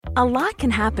A lot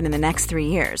can happen in the next 3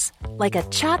 years. Like a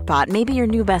chatbot may be your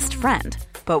new best friend.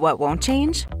 But what won't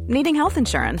change? Needing health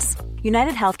insurance.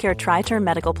 United Healthcare Tri-Term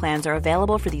Medical Plans are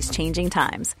available for these changing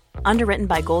times. Underwritten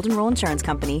by Golden Rule Insurance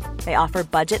Company, they offer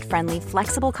budget-friendly,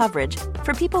 flexible coverage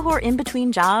for people who are in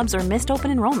between jobs or missed open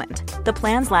enrollment. The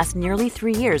plans last nearly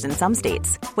 3 years in some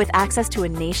states, with access to a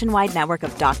nationwide network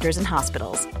of doctors and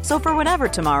hospitals. So for whatever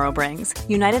tomorrow brings,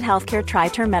 United Healthcare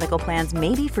Tri-Term Medical Plans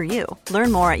may be for you.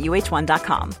 Learn more at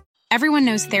uh1.com. Everyone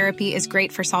knows therapy is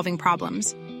great for solving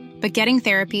problems. But getting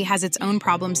therapy has its own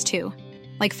problems too.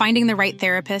 Like finding the right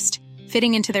therapist,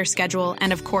 fitting into their schedule,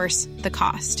 and of course, the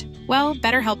cost. Well,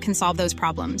 BetterHelp can solve those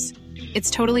problems.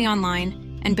 It's totally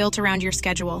online and built around your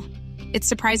schedule. It's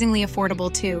surprisingly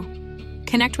affordable too.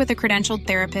 Connect with a credentialed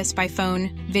therapist by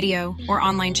phone, video, or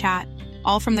online chat,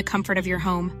 all from the comfort of your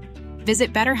home.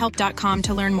 Visit BetterHelp.com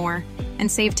to learn more and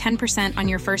save 10% on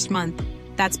your first month.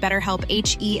 That's BetterHelp,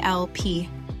 H-E-L-P.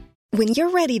 When you're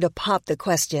ready to pop the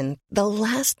question, the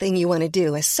last thing you want to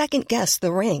do is second-guess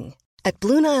the ring. At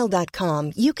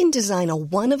BlueNile.com, you can design a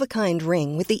one-of-a-kind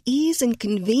ring with the ease and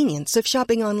convenience of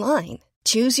shopping online.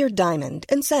 Choose your diamond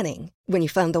and setting. When you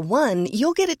find the one,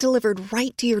 you'll get it delivered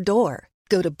right to your door.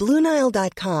 Go to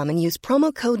BlueNile.com and use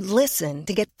promo code LISTEN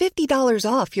to get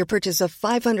 $50 off your purchase of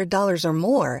 $500 or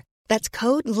more. That's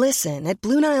code LISTEN at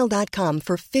BlueNile.com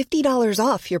for $50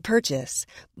 off your purchase.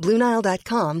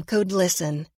 BlueNile.com, code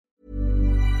LISTEN.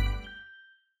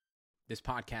 This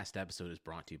podcast episode is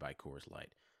brought to you by Coors Light.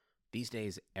 These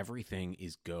days, everything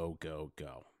is go, go,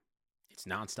 go. It's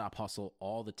nonstop hustle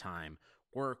all the time.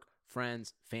 Work,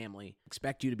 friends, family,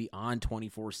 expect you to be on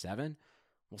 24/7.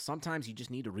 Well, sometimes you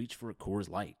just need to reach for a Coors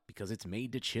Light because it's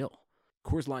made to chill.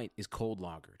 Coors Light is cold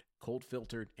lagered, cold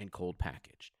filtered, and cold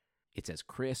packaged. It's as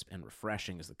crisp and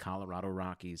refreshing as the Colorado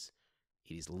Rockies.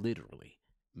 It is literally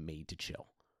made to chill.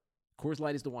 Coors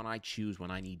Light is the one I choose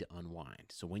when I need to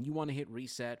unwind. So when you want to hit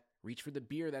reset, reach for the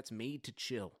beer that's made to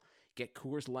chill. Get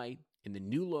Coors Light in the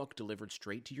new look delivered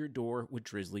straight to your door with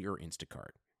Drizzly or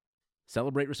Instacart.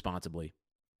 Celebrate responsibly.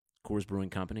 Coors Brewing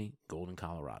Company, Golden,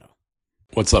 Colorado.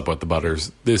 What's up with the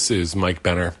butters? This is Mike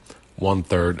Benner,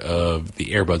 1/3 of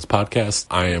the Airbuds podcast.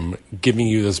 I am giving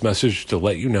you this message to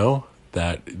let you know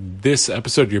that this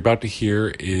episode you're about to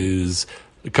hear is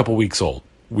a couple weeks old.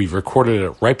 We've recorded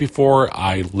it right before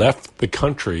I left the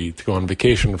country to go on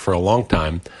vacation for a long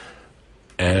time.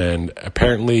 And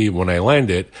apparently when I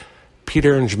landed,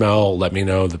 Peter and Jamel let me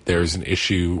know that there's an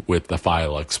issue with the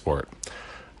file export.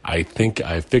 I think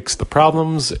I fixed the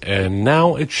problems, and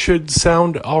now it should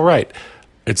sound all right.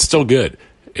 It's still good.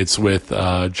 It's with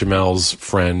Jamel's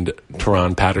friend,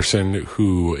 Taurean Patterson,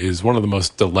 who is one of the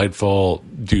most delightful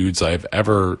dudes I've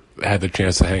ever had the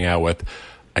chance to hang out with.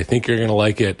 I think you're going to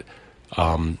like it.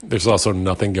 There's also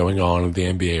nothing going on in the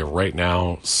NBA right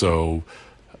now, so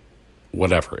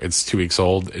whatever. It's 2 weeks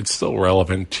old. It's still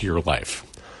relevant to your life.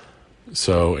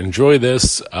 So enjoy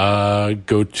this.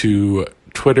 Go to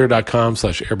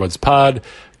twitter.com/airbudspod.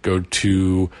 Go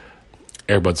to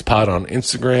airbudspod on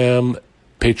Instagram,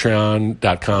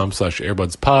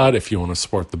 patreon.com/airbudspod if you want to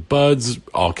support the buds.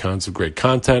 All kinds of great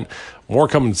content. More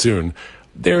coming soon.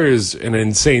 There is an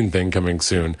insane thing coming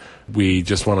soon. We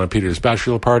just went on Peter's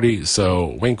bachelor party,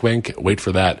 so wink, wink, wait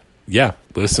for that. Yeah,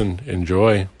 listen,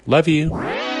 enjoy. Love you.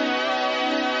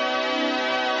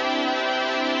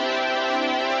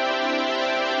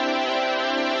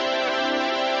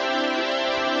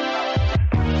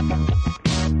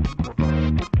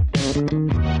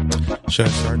 Should I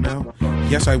start now?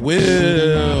 Yes, I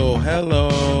will.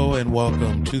 Hello, and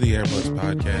welcome to the Airbuds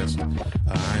Podcast.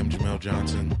 I am Jamel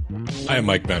Johnson. I am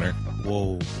Mike Benner.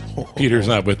 Whoa. Peter's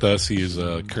not with us. He is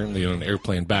currently on an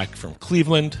airplane back from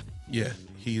Cleveland. Yeah,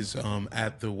 he's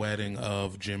at the wedding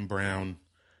of Jim Brown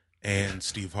and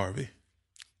Steve Harvey.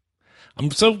 I'm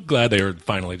so glad they were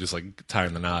finally just like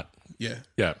tying the knot. Yeah.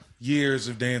 Yeah. Years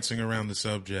of dancing around the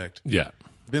subject. Yeah.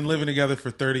 Been living together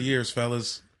for 30 years,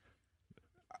 fellas.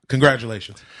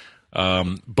 Congratulations.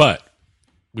 But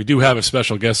we do have a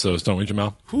special guest, though, don't we,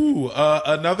 Jamel?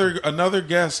 Another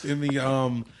guest in the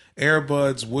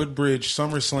Airbuds Woodbridge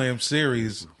SummerSlam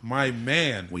series. My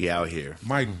man. We out here.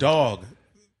 My dog.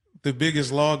 The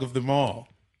biggest log of them all.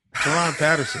 Taurean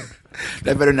Patterson.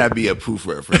 That better not be a poof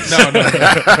reference. No.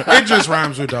 It just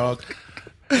rhymes with dog.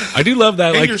 I do love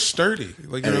that. And like you're sturdy.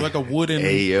 Like you're like a wooden.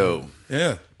 Hey, yo.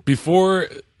 Yeah. Before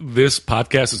this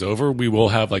podcast is over, we will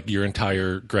have like your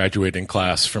entire graduating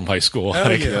class from high school. Hell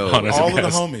like, yeah. on as a All of the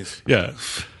guest. homies. Yeah.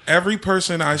 Every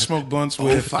person I smoke blunts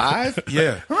with. 05?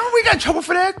 Yeah. Remember we we got in trouble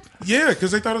for that? Yeah,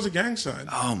 because they thought it was a gang sign.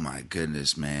 Oh my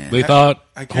goodness, man. They thought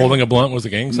holding a blunt was a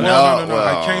gang sign? No.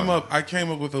 Well, I came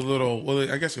up with a little.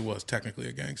 Well, I guess it was technically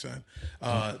a gang sign.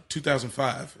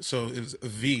 2005. So it was a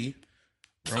V.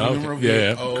 Okay.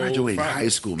 Yeah. Graduating high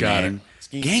school, Got man.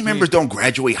 it. Gang members don't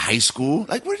graduate high school.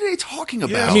 Like, what are they talking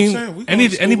about? I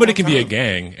mean, anybody can be a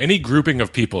gang. Any grouping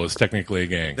of people is technically a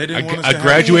gang. They didn't want us to a have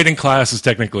graduating class is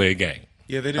technically a gang.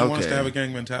 Yeah, they didn't want us to have a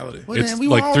gang mentality. Well, It's then,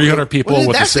 like 300 people with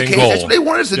the that's same case, goal. That's what they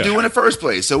wanted us to do in the first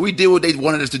place. So we did what they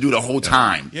wanted us to do the whole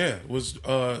time. Yeah, it was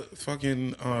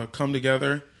fucking come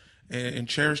together and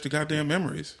cherish the goddamn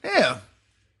memories. Yeah.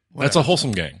 That's a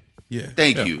wholesome gang. Yeah.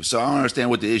 Thank you. So I don't understand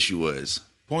what the issue was.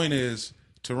 Point is,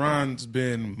 Tehran's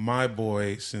been my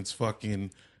boy since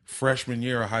fucking freshman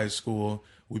year of high school.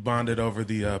 We bonded over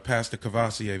the Pastor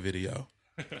Cavassier video.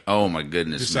 Oh my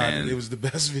goodness, Decided man! it was the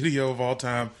best video of all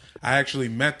time. I actually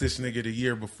met this nigga the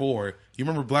year before. You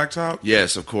remember Blacktop?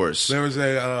 Yes, of course. There was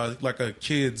a like a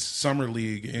kids summer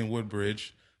league in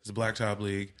Woodbridge. It's a Blacktop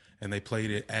league, and they played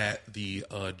it at the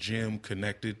gym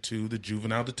connected to the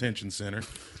juvenile detention center.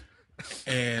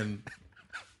 And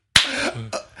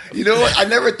you know what? I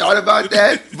never thought about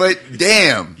that, but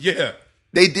damn, yeah,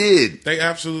 they did. They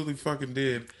absolutely fucking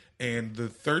did. And the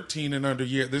 13 and under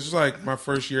year, this was like my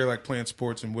first year like playing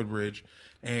sports in Woodbridge,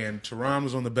 and Taurean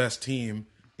was on the best team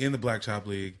in the Blacktop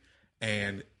League,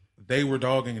 and they were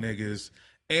dogging niggas,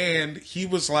 and he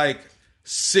was like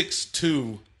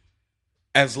 6'2"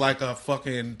 as like a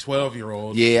fucking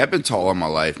 12-year-old. Yeah, I've been tall all my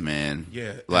life, man.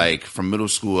 Yeah. Like from middle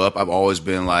school up, I've always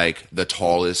been like the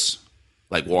tallest.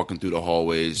 Like walking through the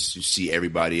hallways, you see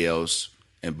everybody else.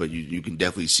 But you can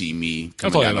definitely see me. How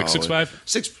tall are you, like 6'5"?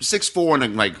 6'4"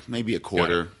 and like maybe a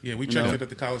quarter. Yeah, we checked it at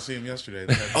the Coliseum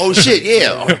yesterday. Oh shit,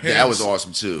 yeah. Oh, that was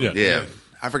awesome too. Yeah. Yeah.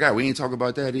 I forgot we ain't talk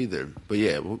about that either. But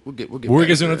yeah, we'll get. Where were you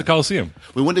guys doing back at the Coliseum?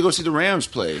 We went to go see the Rams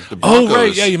play. The Broncos. Oh,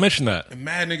 right. Yeah, you mentioned that. And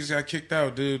mad niggas got kicked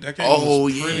out, dude. That game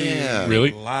was pretty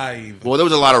Really? live. Well, there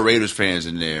was a lot of Raiders fans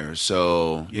in there,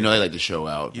 so you know they like to show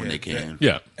out when they can.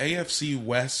 Yeah. AFC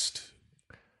West.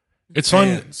 It's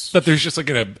fans. fun that there's just like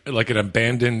an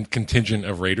abandoned contingent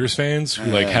of Raiders fans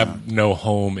who like have no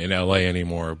home in LA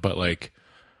anymore, but like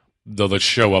they'll just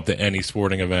show up to any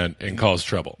sporting event and cause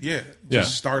trouble. Yeah, Yeah.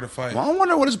 just start a fight. Well, I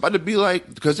wonder what it's about to be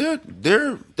like because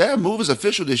that move is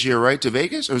official this year, right, to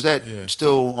Vegas, or is that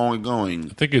still ongoing?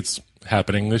 I think it's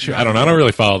happening this year. I don't know. I don't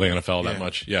really follow the NFL that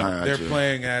much. Yeah. They're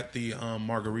playing at the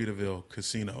Margaritaville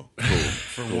Casino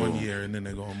for 1 year, and then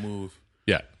they're gonna move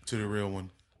Yeah. to the real one.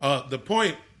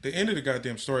 The end of the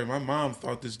goddamn story. My mom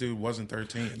thought this dude wasn't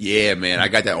 13. Yeah, man, I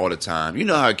got that all the time. You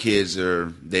know how kids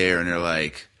are there and they're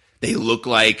like, they look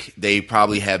like they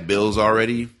probably have bills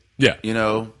already. Yeah. You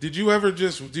know? Did you ever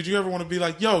want to be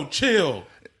like, yo, chill?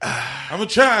 I'm a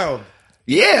child.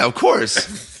 Yeah, of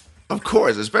course. Of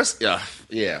course. Especially,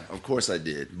 yeah, of course I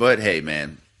did. But hey,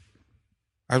 man.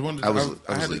 I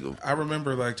was legal. I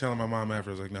remember like telling my mom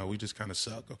after, I was like, no, we just kind of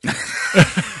suck. Okay?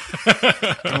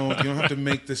 You don't have to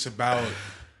make this about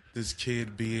this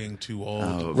kid being too old.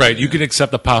 Oh, Right. You can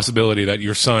accept the possibility that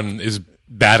your son is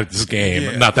bad at this game,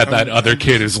 Yeah. not that other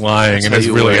kid is lying and is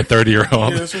you really what. a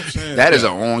 30-year-old. Yeah, that's what I'm saying. That is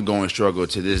an ongoing struggle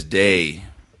to this day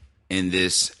in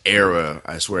this era,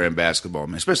 I swear, in basketball,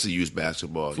 man. Especially youth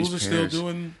basketball. Fools are These still parents,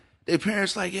 doing. their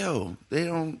parents like, yo, they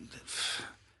don't.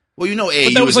 Well, you know,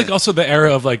 But that was like also the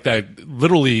era of like that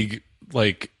Little League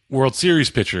like World Series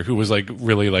pitcher who was like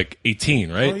really like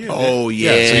 18, right? Oh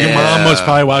yeah. So your mom was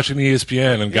probably watching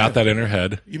ESPN and got that in her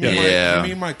head. You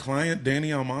mean my client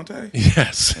Danny Almonte?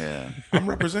 Yes. Yeah. I'm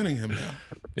representing him now.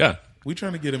 Yeah. We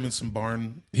trying to get him in some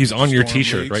barn. He's on your storm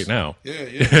T-shirt leagues. right now.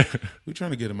 Yeah. We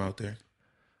trying to get him out there.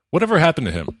 Whatever happened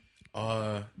to him?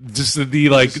 Just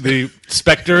the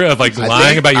specter of like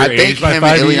lying about your I think age by him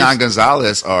 5 and years. Elian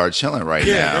Gonzalez are chilling right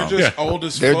now. They're just old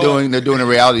as They're fuck. doing a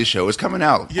reality show. It's coming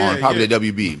out Yeah, on probably yeah.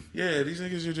 the WB. Yeah, these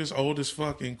niggas are just old as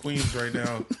fuck in Queens right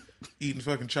now, eating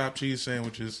fucking chopped cheese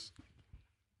sandwiches.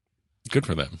 Good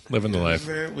for them, living the life.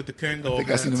 With the Kango. I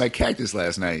think I seen him at Cactus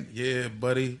last night. Yeah,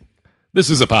 buddy. This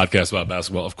is a podcast about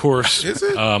basketball, of course. Is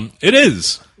it? It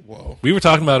is. Whoa. We were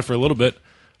talking about it for a little bit.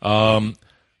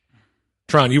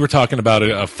 Tron, you were talking about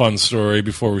a fun story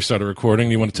before we started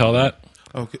recording. You want to tell that?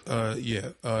 Okay.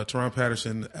 Taurean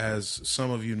Patterson, as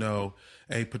some of you know,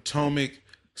 a Potomac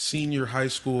senior high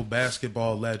school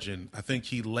basketball legend. I think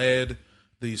he led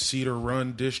the Cedar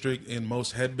Run district in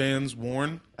most headbands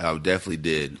worn. I definitely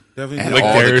did. Definitely And did. Like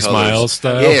all the Darius colors. Miles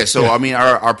style? Yeah, so I mean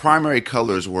our primary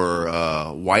colors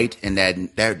were white and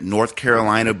that North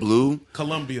Carolina blue.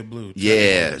 Columbia blue.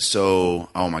 Yeah, so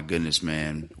oh my goodness,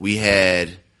 man. We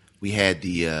had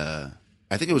the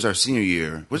I think it was our senior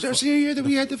year. Was it our senior year that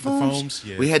we had the foams? The foams,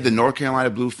 yeah. We had the North Carolina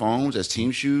blue foams as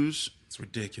team shoes. It's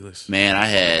ridiculous. Man,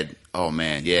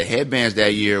 headbands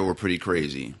that year were pretty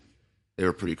crazy. They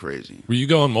were pretty crazy. Were you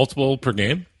going multiple per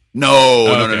game? No,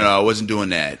 I wasn't doing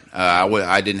that.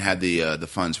 I didn't have the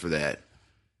funds for that.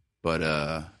 But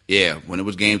when it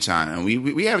was game time, and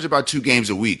we averaged about 2 games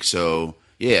a week, so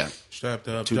yeah, strapped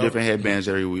up, 2 different headbands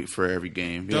every week for every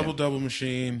game. Double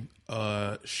machine.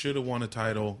 Should have won a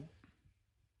title.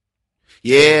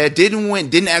 Yeah,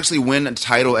 didn't actually win a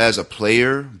title as a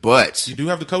player, but you do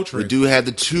have the coach ring. We do have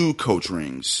the 2 coach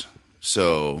rings,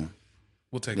 so.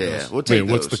 We'll take those. We'll take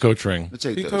those. What's the coach ring? We'll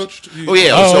take he those. coached. We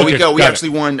actually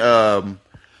won.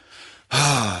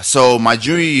 So my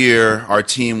junior year, our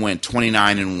team went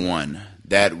 29-1.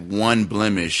 That one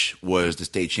blemish was the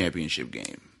state championship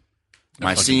game.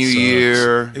 My senior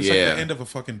year, it's like the end of a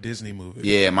fucking Disney movie.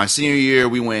 Yeah, my senior year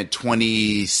we went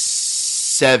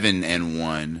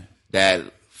 27-1. That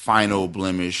final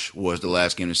blemish was the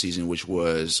last game of the season, which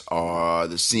was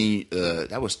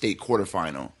that was state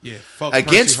quarterfinal. Yeah,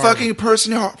 against fucking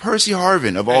Percy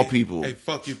Harvin of all people. Hey,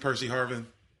 fuck you, Percy Harvin.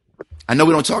 I know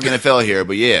we don't talk NFL here,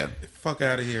 but yeah, fuck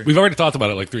out of here. We've already talked about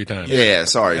it like 3 times. Yeah,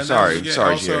 sorry.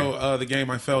 Also, the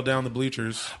game I fell down the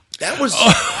bleachers. That was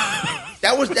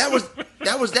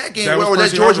that game. That was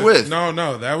Percy George Harvin. With?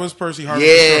 No, that was Percy Harvin.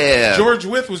 Yeah, George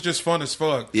With was just fun as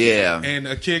fuck. Yeah, and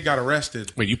a kid got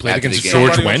arrested. Wait, you played After against the game.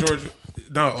 George Somebody Wendt? on George,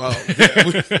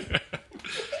 no,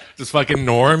 This fucking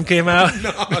Norm came out?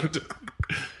 no, dude.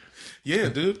 Yeah,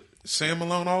 dude. Sam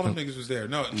Malone, all them niggas was there.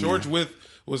 No, George With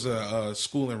was a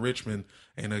school in Richmond,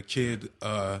 and a kid,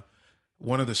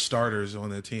 one of the starters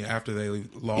on the team, after they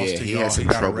lost to y'all, he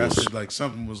got arrested. Like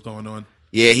something was going on.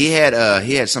 Yeah, he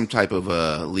had some type of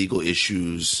legal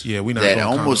issues. Yeah, we not that gonna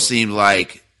almost comment. seemed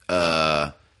like.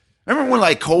 Remember when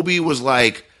like Kobe was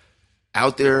like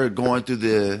out there going through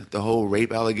the whole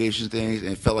rape allegation things,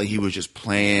 and it felt like he was just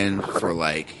playing for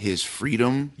like his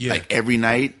freedom, like every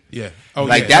night. Yeah, how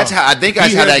I think that's how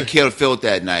that kid felt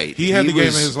that night. He had the game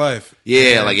of his life.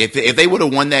 Yeah, like if they would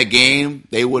have won that game,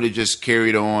 they would have just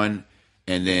carried on,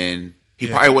 and then he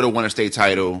probably would have won a state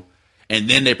title. And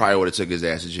then they probably would have took his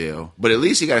ass to jail. But at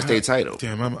least he got a state title.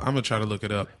 Damn, I'm gonna try to look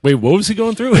it up. Wait, what was he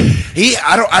going through?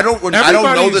 I don't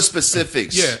know the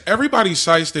specifics. Yeah, everybody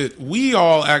sized it. We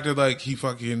all acted like he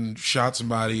fucking shot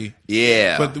somebody.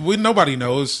 Yeah, but nobody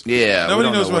knows. Yeah,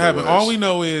 nobody knows what happened. All we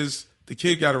know is the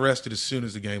kid got arrested as soon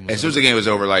as the game was over. As soon as the game was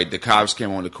over, like the cops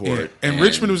came on the court. Yeah. And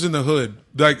Richmond was in the hood.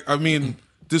 Like, I mean,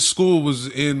 this school was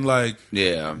in like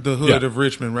the hood of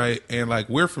Richmond, right? And like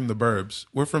we're from the burbs.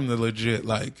 We're from the legit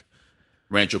like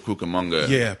Rancho Cucamonga.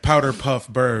 Yeah, powder puff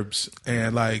burbs.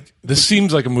 And like this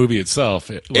seems like a movie itself.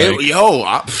 I tell everybody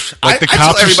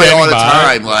all the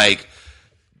time, like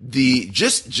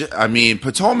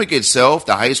Potomac itself,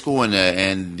 the high school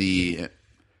and the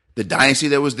dynasty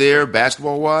that was there,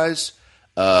 basketball wise,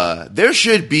 there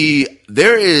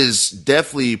is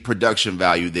definitely production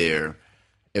value there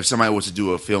if somebody was to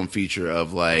do a film feature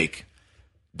of like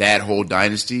that whole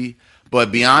dynasty. But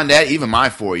beyond that, even my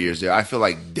 4 years there, I feel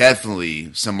like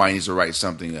definitely somebody needs to write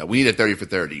something up. We need a 30 for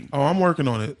 30. Oh, I'm working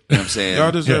on it. You know what I'm saying?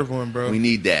 Y'all deserve one, bro. We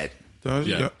need that.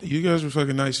 You guys were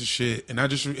fucking nice as shit. And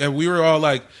we were all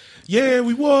like, yeah,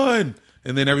 we won.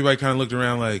 And then everybody kind of looked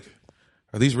around like,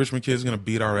 are these Richmond kids going to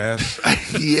beat our ass?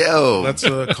 Yo. Let's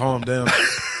calm down.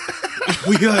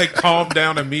 We like calmed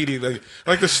down immediately.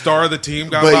 Like the star of the team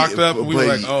got locked up. And we were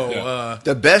like,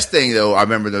 The best thing, though, I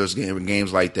remember those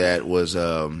games like that was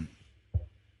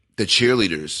the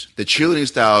cheerleaders. The cheerleading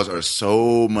styles are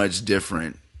so much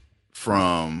different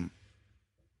from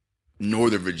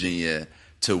Northern Virginia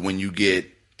to when you get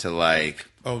to like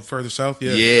further south.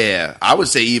 Yeah, I would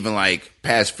say even like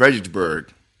past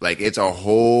Fredericksburg. Like it's a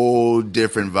whole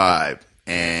different vibe,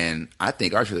 and I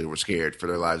think our cheerleaders were scared for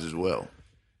their lives as well.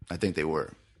 I think they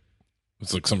were.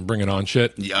 It's like some Bring It On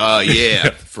shit.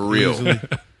 Yeah, for real.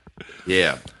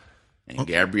 Yeah, and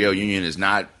Gabrielle Union is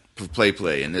not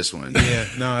play in this one. Yeah,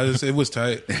 no, it was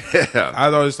tight.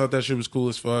 I always thought that shit was cool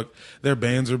as fuck. Their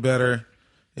bands are better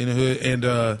in the hood. And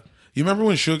you remember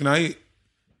when Suge Knight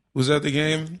was at the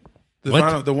game?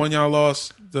 The one y'all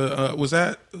lost. Was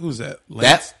that who's that?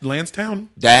 Lansdowne?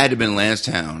 That had to have been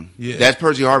Lansdowne. Yeah, that's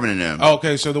Percy Harvin and them. Oh,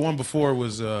 okay, so the one before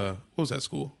was what was that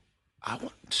school?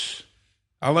 All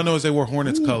I know is they wore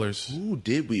Hornets colors. Who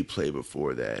did we play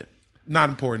before that? Not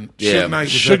important. Yeah.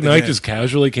 Suge Knight just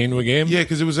casually came to a game. Yeah,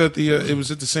 because it was at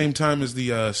the same time as the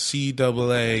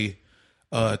CAA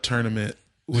tournament.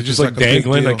 Which is like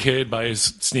dangling a kid by his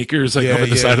sneakers up at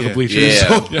the side of the bleachers.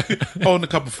 Holding a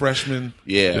couple freshmen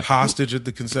hostage at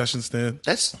the concession stand.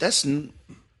 That's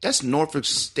That's Norfolk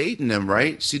State in them,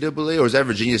 right? CAA, or is that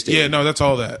Virginia State? Yeah, no, that's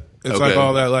all that. It's Okay. like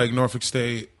all that, like Norfolk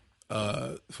State,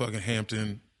 fucking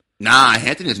Hampton. Nah,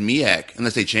 Hampton is MEAC,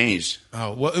 unless they changed.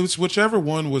 Oh, well, it was whichever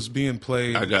one was being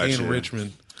played I got in you.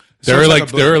 Richmond. There So are it's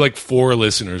like a there are like 4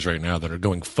 listeners right now that are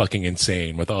going fucking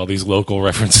insane with all these local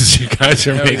references you guys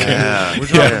are making. Yeah. We're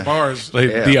dropping bars.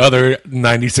 Like Yeah. the other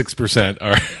 96%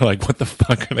 are like, what the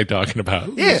fuck are they talking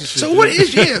about? Yeah. So what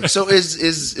is So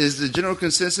is the general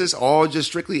consensus all just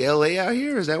strictly LA out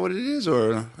here? Is that what it is,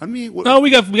 or I mean, what? No, we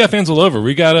got fans all over.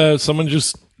 We got someone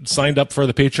just signed up for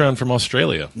the Patreon from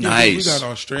Australia. Nice. We got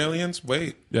Australians.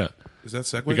 Wait, Yeah. is that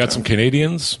segue? We got time? some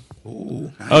Canadians.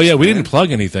 Ooh. Oh yeah, we man. didn't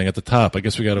plug anything at the top. I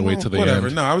guess we got to wait till the Whatever.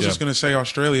 end. No, I was Yeah. just going to say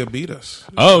Australia beat us.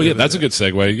 Oh yeah, that's a good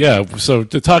segue. Yeah, so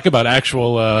to talk about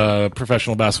actual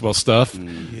professional basketball stuff,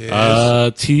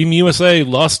 Team USA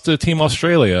lost to Team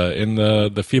Australia in the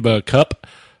FIBA Cup,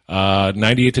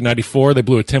 98-94. They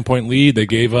blew a 10-point lead. They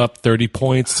gave up 30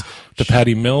 points to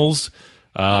Patty Mills.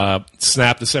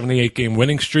 Snapped the 78-game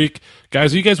winning streak.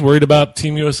 Guys, are you guys worried about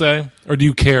Team USA, or do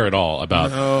you care at all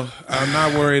about? No, I'm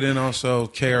not worried, and also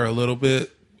care a little bit.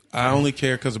 I only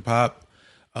care because of Pop.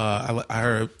 I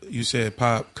heard you said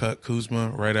Pop cut Kuzma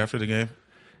right after the game.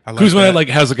 I Kuzma that.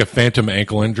 has a phantom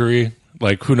ankle injury.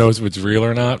 Like, who knows if it's real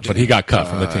or not? But he got cut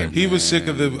from the team. He was sick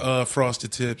of the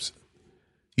frosted tips.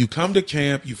 You come to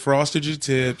camp, you frosted your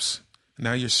tips.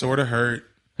 Now you're sort of hurt.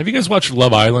 Have you guys watched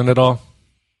Love Island at all?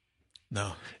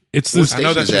 No, It's this. I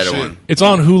know that's that your shit. one. It's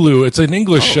on Hulu. It's an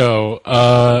English show.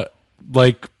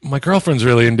 Like, my girlfriend's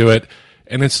really into it,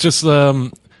 and it's just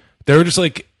there were just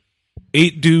like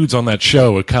 8 dudes on that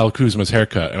show with Kyle Kuzma's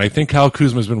haircut, and I think Kyle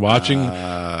Kuzma's been watching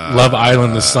Love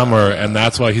Island this summer, and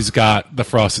that's why he's got the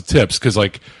frosted tips, because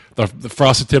like the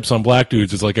frosted tips on black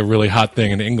dudes is like a really hot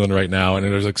thing in England right now, and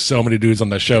there's like so many dudes on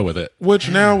that show with it. Which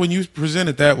now, when you present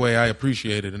it that way, I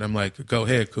appreciate it, and I'm like, go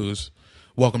ahead, Kuz.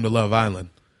 Welcome to Love Island.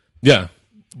 Yeah,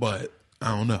 But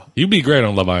I don't know. you'd be great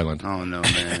on Love Island. Oh no,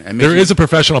 man. I mean, There is a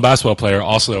professional basketball player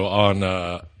also on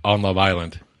Love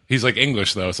Island. He's like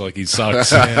English though, so like he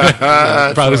sucks.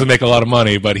 Probably doesn't make a lot of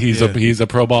money, but he's a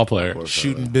pro ball player.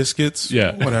 Shooting biscuits.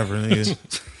 Yeah. Whatever. Yeah.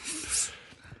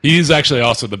 He's actually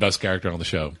also the best character on the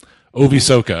show. Ovi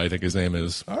Soka, I think his name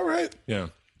is. All right. Yeah,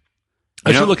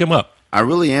 I should look him up. I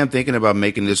really am thinking about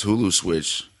making this Hulu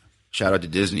switch. Shout out to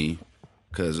Disney,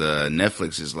 because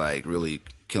Netflix is like really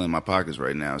killing my pockets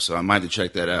right now. So I might have to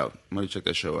check that out. I might have to check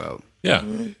that show out. Yeah,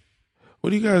 What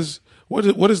do you guys? What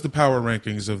is the power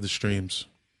rankings of the streams?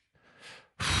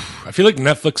 I feel like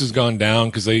Netflix has gone down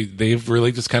because they've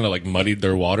really just kind of like muddied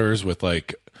their waters with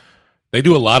like they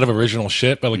do a lot of original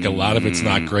shit, but like a lot of it's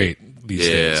not great these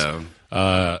days.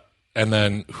 And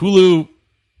then Hulu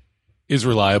is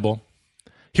reliable.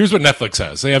 Here's what Netflix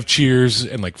has. They have Cheers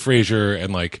and like Frasier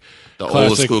and like The old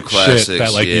classic school shit classics,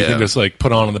 that like you yeah. can just like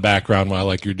put on in the background while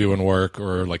like you're doing work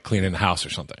or like cleaning the house or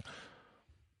something.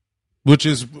 Which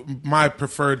is my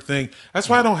preferred thing. That's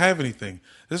why I don't have anything.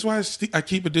 That's why I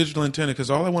keep a digital antenna, because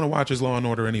all I want to watch is Law and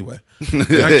Order anyway. I can't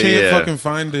Yeah. fucking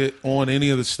find it on any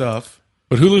of the stuff.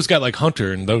 But Hulu's got like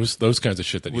Hunter and those kinds of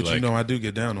shit that Which you like. you know I do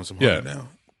get down on some Yeah. Hunter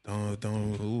now.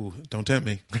 Don't tempt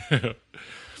me.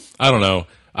 I don't know.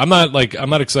 I'm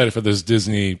not excited for this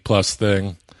Disney Plus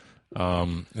thing.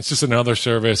 It's just another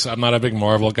service. I'm not a big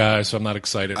Marvel guy, so I'm not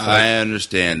excited. For I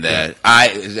understand that. I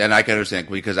can understand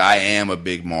because I am a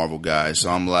big Marvel guy. So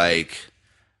I'm like,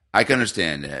 I can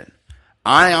understand that.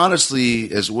 I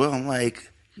honestly, as well, I'm like,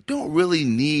 you don't really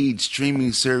need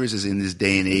streaming services in this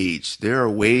day and age. There are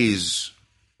ways.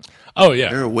 Oh yeah,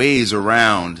 There are ways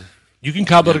around. you can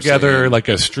cobble You know what I'm together saying? like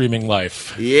a streaming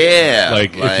life. Yeah,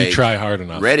 Like if you try hard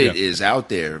enough. Reddit Yeah. is out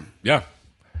there. Yeah,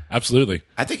 absolutely.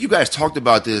 I think you guys talked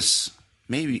about this.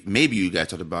 Maybe you guys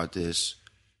talked about this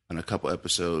on a couple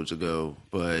episodes ago.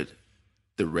 But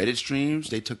the Reddit streams,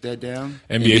 they took that down.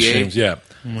 NBA streams, yeah.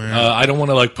 I don't want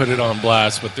to like put it on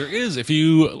blast, but there is. If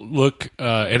you look,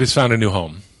 it has found a new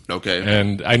home. Okay.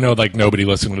 And I know like nobody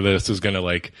listening to this is gonna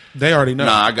like. They already know.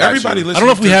 Nah, I got Everybody you. listens I don't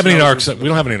know if we to have this any knows narcs. We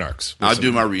don't have any narcs. I'll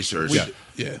do my research.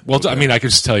 Yeah. Well, I mean, I can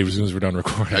just tell you as soon as we're done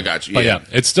recording. I got you, But yeah.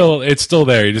 yeah, it's still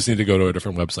there. You just need to go to a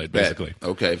different website, Bet. basically.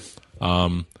 Okay.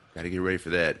 Got to get ready for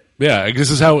that. Yeah, I guess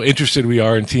this is how interested we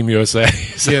are in Team USA.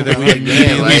 So Yeah, that we Like,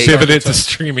 man, we like- pivoted to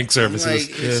streaming I'm services.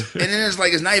 like, and then it's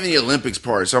like it's not even the Olympics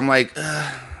part. So I'm like,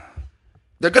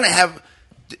 they're gonna have.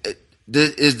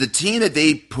 Is the team that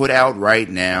they put out right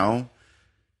now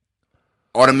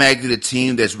automatically the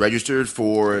team that's registered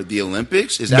for the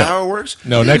Olympics? Is that No. how it works?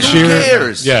 No, Then next who year.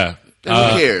 cares? Yeah.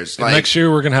 Then who cares? And next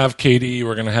year we're gonna have KD.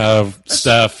 We're gonna have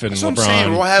Steph and that's what LeBron. I'm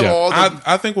saying. We'll have Yeah. all the.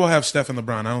 I think we'll have Steph and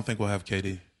LeBron. I don't think we'll have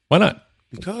KD. Why not?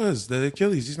 Because the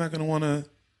Achilles, he's not going to want to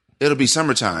It'll be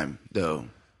summertime though.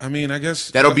 I mean, I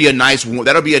guess that'll be a nice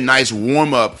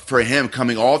warm up for him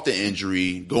coming off the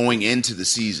injury, going into the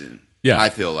season. Yeah, I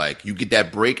feel like you get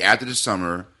that break after the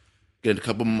summer, get a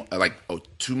couple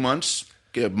 2 months,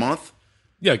 get a month.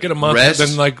 Yeah, get a month.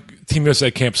 Rest. Then Team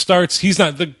USA camp starts. He's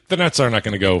not the Nets are not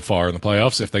going to go far in the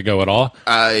playoffs if they go at all.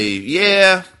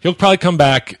 Yeah, he'll probably come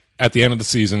back at the end of the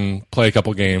season, play a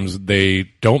couple games. They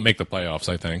don't make the playoffs,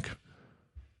 I think.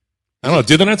 I don't know.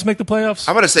 Do the Nets make the playoffs?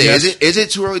 I'm about to say, yes. is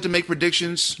it too early to make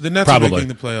predictions? The Nets Probably. are making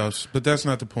the playoffs, but that's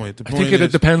not the point. The I point think it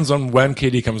is, depends on when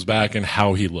KD comes back and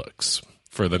how he looks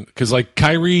because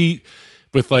Kyrie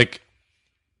with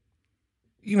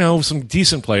some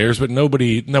decent players, but no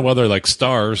other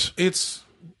stars.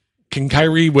 Can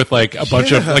Kyrie with a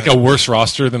bunch of a worse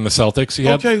roster than the Celtics he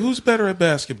had? Okay, who's better at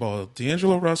basketball,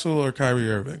 D'Angelo Russell or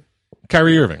Kyrie Irving?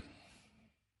 Kyrie Irving.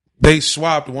 They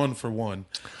swapped 1 for 1.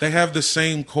 They have the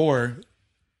same core.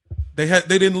 They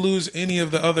didn't lose any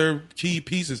of the other key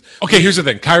pieces. Okay, here's the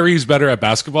thing. Kyrie's better at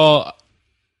basketball.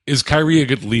 Is Kyrie a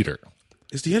good leader?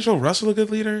 Is D'Angelo Russell a good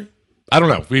leader? I don't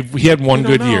know. He had one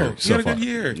good year He had a far. good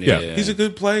year. Yeah. He's a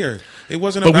good player. It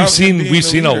wasn't But about we've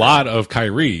seen a leader. lot of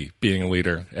Kyrie being a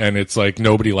leader, and it's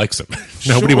nobody likes him.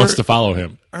 Nobody wants to follow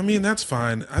him. I mean, that's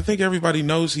fine. I think everybody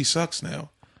knows he sucks now.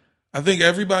 I think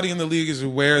everybody in the league is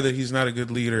aware that he's not a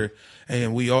good leader,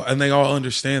 and they all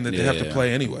understand that they have to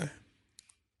play anyway.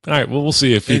 All right, well, we'll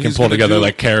see if he And can he's pull gonna together do-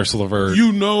 like Karis LeVert.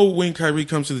 You know when Kyrie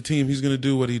comes to the team, he's going to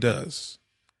do what he does.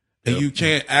 And you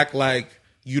can't act like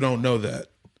you don't know that.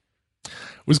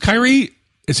 Was Kyrie,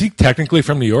 is he technically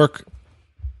from New York?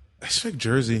 It's like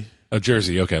Jersey. Oh,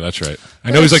 Jersey. Okay, that's right.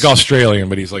 I know he's Australian,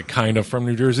 but he's kind of from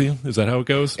New Jersey. Is that how it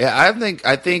goes? Yeah,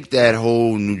 I think that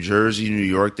whole New Jersey, New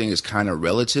York thing is kind of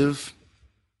relative.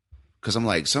 Because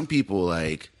I'm some people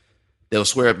they'll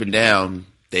swear up and down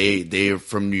they're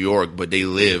from New York, but they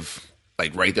live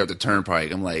right there at the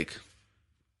turnpike. I'm I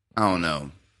don't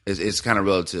know. It's kind of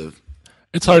relative.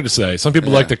 It's hard to say. Some people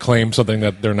like to claim something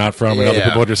that they're not from, and other Yeah.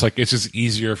 people are just it's just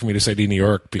easier for me to say to New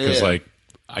York because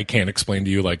I can't explain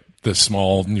to you the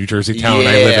small New Jersey town I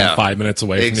live in 5 minutes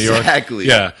away from New York. Exactly.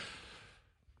 Yeah.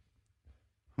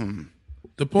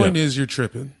 The point is you're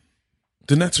tripping.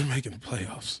 The Nets are making the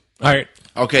playoffs. All right.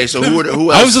 Okay, so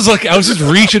who else? I was just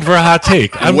reaching for a hot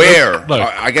take. Where? Look,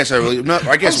 I guess where I'm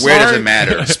does sorry. it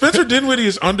matter? Spencer Dinwiddie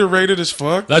is underrated as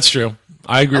fuck. that's true.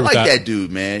 I agree I with like that. that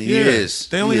dude, man. He is.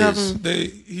 They only He have is. him.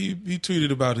 He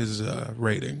tweeted about his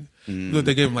rating. Look,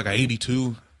 they gave him an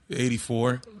 82,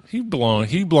 84. He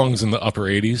belongs in the upper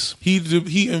 80s.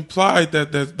 He implied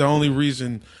that the only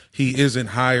reason he isn't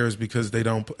higher is because they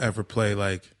don't ever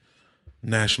play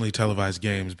nationally televised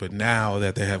games. But now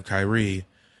that they have Kyrie,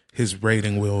 his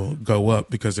rating will go up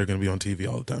because they're going to be on TV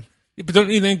all the time. Yeah, but don't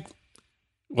you think?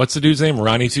 What's the dude's name?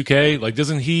 Ronnie 2K.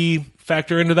 Doesn't he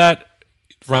factor into that?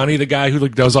 Ronnie, the guy who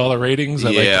does all the ratings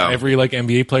that every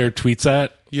NBA player tweets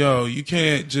at. Yo, you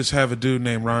can't just have a dude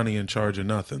named Ronnie in charge of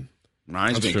nothing.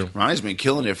 Ronnie's been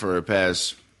killing it for the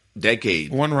past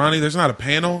decade. One Ronnie, there's not a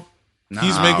panel. Nah,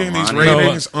 He's making these Ronnie-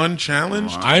 ratings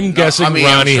unchallenged. I'm guessing I'm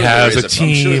Ronnie sure has there a is team.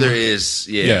 I'm sure there is,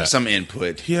 Yeah. some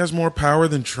input. He has more power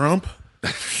than Trump.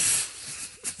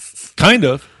 Kind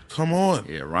of. Come on.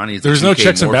 Yeah, Ronnie's. There's the no 2K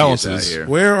checks and Morpheus balances. out here.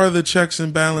 Where are the checks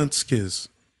and balances?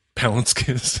 Balance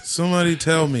kiss. Somebody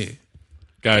tell me.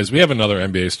 Guys, we have another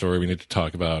NBA story we need to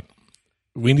talk about.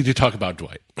 We need to talk about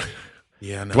Dwight.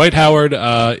 Yeah, no. Dwight Howard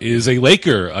is a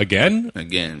Laker again.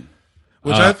 Again.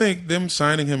 Which I think them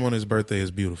signing him on his birthday is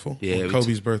beautiful. Yeah, On me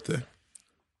Kobe's birthday.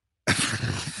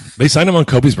 They signed him on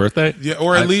Kobe's birthday? Yeah,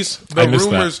 or at least I the missed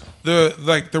that. rumors,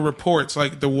 the reports, the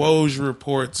Woj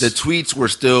reports. The tweets were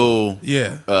still,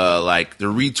 Yeah. the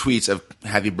retweets of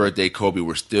 "Happy Birthday, Kobe"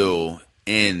 were still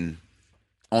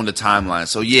on the timeline.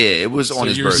 So yeah, it was on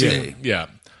his birthday. Yeah.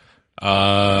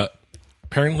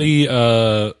 Apparently,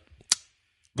 the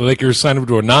Lakers signed him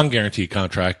to a non-guaranteed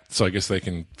contract, so I guess they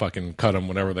can fucking cut him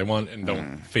whenever they want and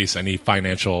don't face any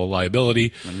financial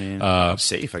liability. I mean,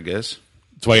 safe, I guess.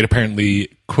 Dwight apparently,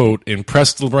 quote,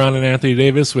 impressed LeBron and Anthony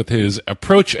Davis with his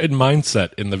approach and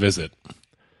mindset in the visit.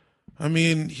 I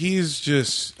mean,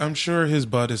 I'm sure his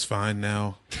butt is fine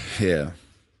now. Yeah.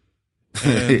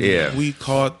 And Yeah. we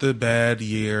caught the bad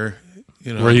year,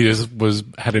 Where he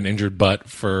had an injured butt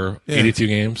for 82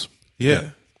 games. Yeah.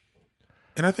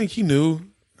 And I think he knew,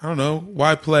 I don't know,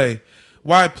 why play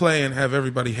and have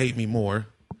everybody hate me more?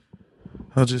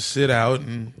 I'll just sit out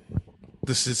and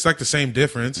it's like the same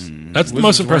difference. That's the Wizards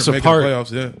most weren't impressive making part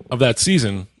playoffs, of that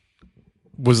season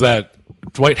was that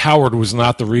Dwight Howard was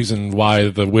not the reason why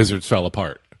the Wizards fell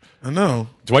apart. I know.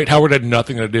 Dwight Howard had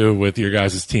nothing to do with your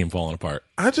guys' team falling apart.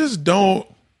 I just don't.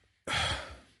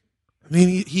 I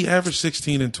mean, he averaged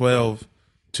 16 and 12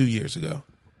 2 years ago.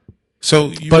 So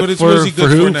But what is he for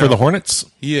good who? for now? For the Hornets?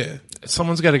 Yeah.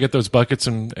 Someone's got to get those buckets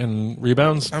and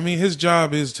rebounds. I mean, his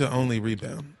job is to only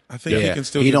rebound. I think he can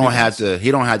still. He get don't rebounds. have to.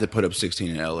 He don't have to put up 16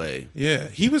 in L.A. Yeah,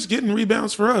 he was getting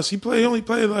rebounds for us. He only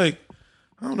played like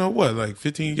I don't know what, like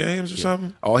 15 games or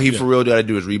something. All he for real got to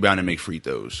do is rebound and make free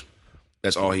throws.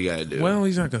 That's all he got to do. Well,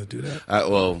 he's not going to do that.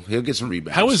 Well, he'll get some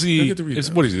rebounds. How is he? Look at the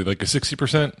rebounds. What is he, like a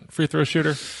 60% free throw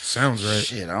shooter? Sounds right.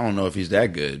 Shit, I don't know if he's that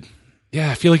good.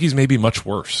 Yeah, I feel like he's maybe much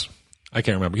worse. I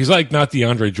can't remember. He's like not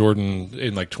DeAndre Jordan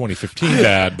in like 2015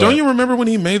 bad. But Don't you remember when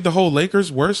he made the whole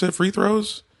Lakers worse at free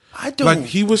throws? I don't. Like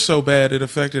he was so bad it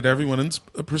affected everyone's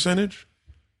percentage.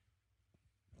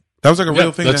 That was like a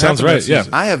real thing. that sounds happened right, that yeah.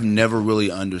 season. I have never really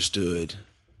understood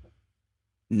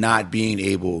not being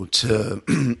able to,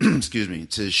 excuse me,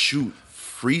 to shoot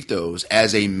free throws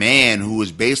as a man who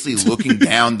is basically looking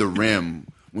down the rim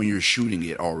when you're shooting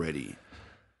it already.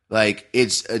 Like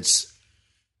it's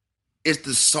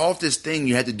the softest thing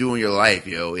you have to do in your life,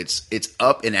 yo. It's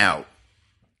up and out,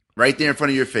 right there in front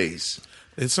of your face.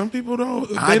 And some people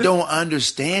don't. I don't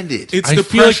understand it. It's I the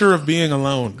feel pressure of being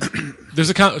alone.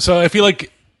 So I feel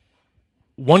like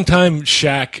one time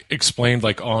Shaq explained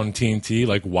like on TNT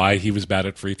like why he was bad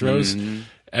at free throws,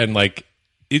 and like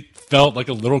it felt like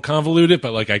a little convoluted,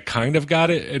 but like I kind of got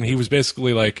it. And he was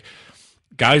basically like,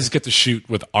 guys get to shoot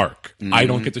with arc. I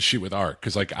don't get to shoot with arc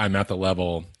because like I'm at the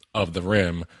level of the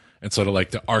rim, and so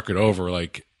to arc it over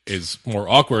like is more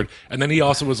awkward. And then he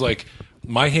also was like,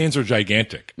 my hands are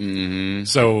gigantic,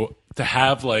 so to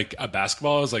have like a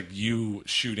basketball is like you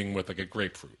shooting with like a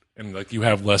grapefruit, and like you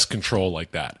have less control like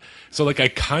that. So like I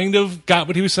kind of got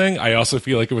what he was saying. I also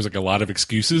feel like it was like a lot of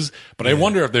excuses, but I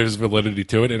wonder if there's validity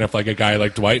to it, and if like a guy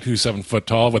like Dwight who's 7 foot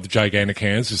tall with gigantic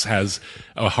hands just has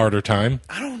a harder time.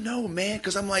 I don't know, man,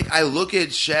 because I'm like, I look at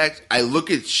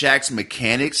Shaq's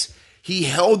mechanics. He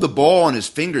held the ball on his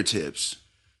fingertips.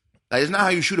 Like, it's not how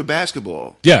you shoot a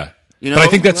basketball. Yeah. You know, but I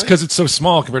think that's like- because it's so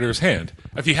small compared to his hand.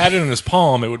 If he had it in his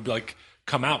palm, it would like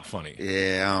come out funny.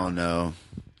 Yeah, I don't know.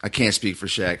 I can't speak for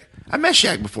Shaq. I met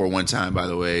Shaq before one time, by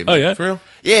the way. Oh yeah, For real?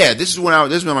 Yeah, this is one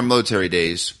of my military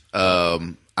days.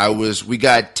 We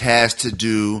got tasked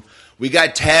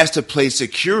to play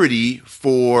security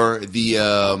for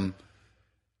the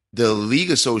league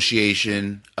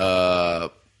association.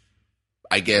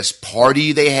 I guess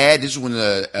party they had. This is when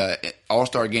the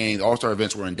All-Star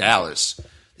events were in Dallas.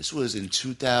 This was in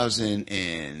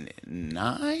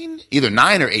 2009, either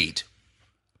 9 or 8.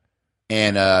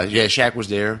 And Shaq was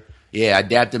there. Yeah, I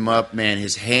dapped him up, man.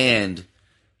 His hand,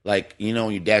 like, you know,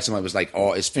 when you dap somebody, it was like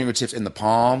all his fingertips in the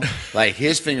palm. Like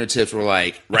his fingertips were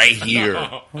like right here.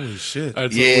 Holy shit!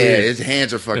 That's Yeah, weird. his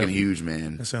hands are fucking huge,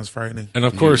 man. That sounds frightening. And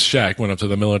of course, Shaq went up to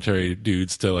the military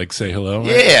dudes to like say hello.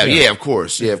 Right? Yeah, of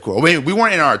course. Yeah, of course. I mean, we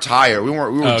weren't in our attire. We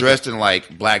were dressed in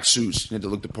like black suits. You had to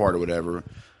look the part or whatever.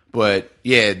 But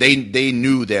yeah, they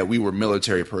knew that we were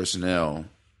military personnel.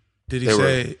 Did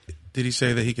he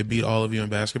say that he could beat all of you in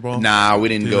basketball? Nah, we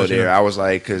didn't go you? there. I was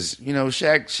like, because you know,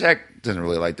 Shaq doesn't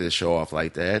really like to show off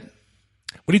like that.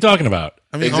 What are you talking about?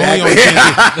 I mean, Exactly.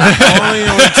 only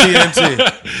on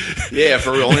TNT. Yeah,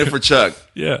 for real. Only for Chuck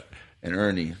Yeah, and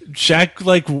Ernie. Shaq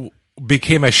like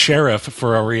became a sheriff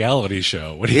for a reality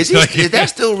show. What do you Is he? like, Is that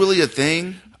still really a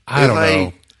thing? I don't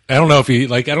know. I don't know if he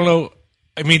like. I don't know.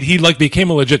 I mean, he like became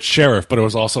a legit sheriff, but it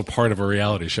was also part of a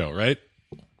reality show, right?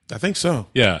 I think so,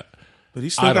 Yeah. but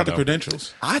he's I still don't got the know.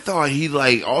 credentials. I thought he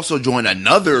like also joined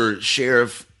another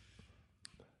sheriff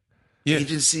Yeah,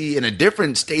 agency in a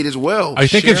different state as well. I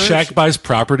think if Sheriff? Shaq buys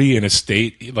property in a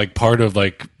state, like part of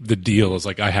like the deal is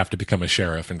like I have to become a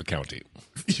sheriff in the county.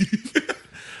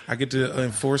 I get to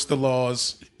enforce the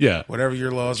laws, Yeah. whatever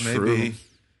your laws may True. be.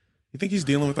 You think he's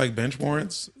dealing with like bench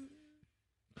warrants?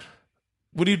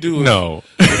 What do you do? No.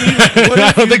 What I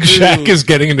if don't you think Shaq is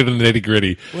getting into the nitty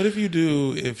gritty. What if you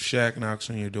do if Shaq knocks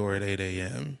on your door at 8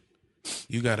 a.m.?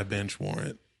 You got a bench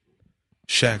warrant.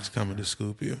 Shaq's coming to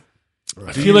scoop you.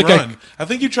 I feel like run. I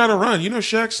think you try to run. You know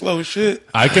Shaq's slow as shit.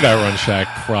 I could outrun Shaq You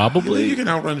think probably. you can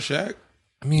outrun Shaq?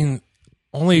 I mean,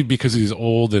 only because he's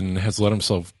old and has let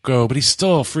himself go, but he's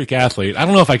still a freak athlete. I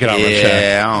don't know if I could outrun Shaq.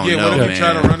 Yeah, I don't Yeah, know, what if man. you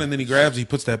try to run and then he grabs you, he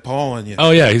puts that paw on you?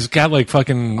 Oh yeah, he's got like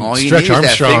fucking All he Stretch needs is that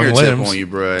Armstrong fingertip limbs. on you,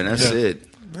 bro, and that's it.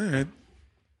 All right.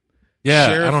 Yeah,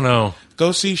 Sheriff- I don't know.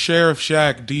 Go see Sheriff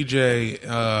Shaq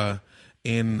DJ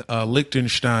in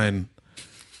Liechtenstein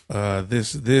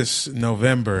this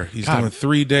November. He's God. doing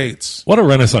 3 dates. What a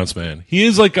renaissance man. He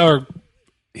is like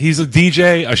he's a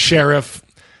DJ, a sheriff.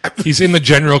 He's in the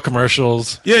general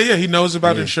commercials. Yeah, he knows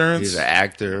about insurance. He's an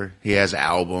actor. He has an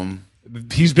album.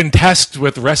 he's been tasked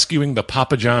with rescuing the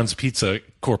Papa John's Pizza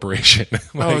Corporation.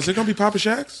 Is it going to be Papa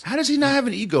Shack's? How does he not have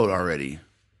an ego already?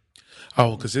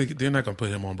 Oh, because they're not going to put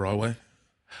him on Broadway.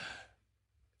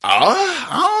 I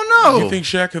don't know. You think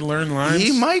Shaq could learn lines?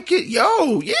 He might get,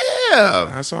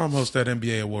 yeah. I saw him host that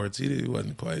NBA Awards. He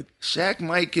wasn't quite. Shaq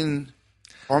might can,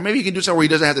 or maybe he can do something where he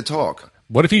doesn't have to talk.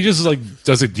 What if he just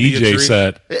does a DJ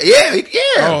set? Yeah.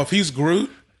 Oh, if he's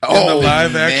Groot in the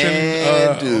live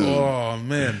action, dude. Oh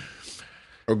man,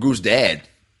 or Groot's dad.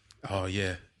 Oh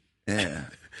yeah.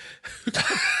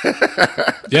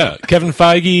 Yeah, Kevin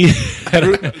Feige,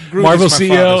 Marvel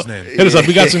CEO. Hit us up.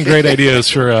 We got some great ideas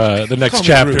for the next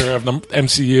chapter of the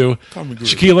MCU.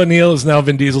 Shaquille O'Neal is now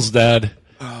Vin Diesel's dad.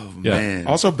 Oh, man.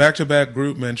 Also, back-to-back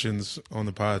Groot mentions on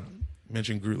the pod.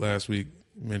 Mentioned Groot last week.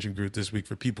 Mentioned Groot this week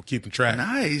for people keeping track.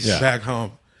 Nice. Yeah. Back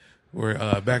home.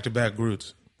 We're back-to-back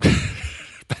Groots.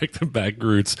 Back-to-back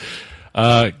Groots.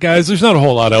 Guys, there's not a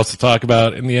whole lot else to talk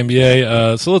about in the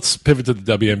NBA, so let's pivot to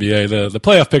the WNBA. The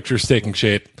playoff picture is taking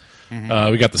shape. We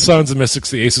got the Suns, the Mystics,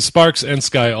 the Aces, Sparks, and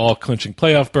Sky all clinching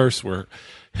playoff berths. We're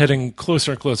heading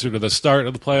closer and closer to the start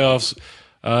of the playoffs.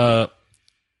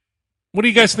 What do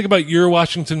you guys think about your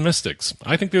Washington Mystics?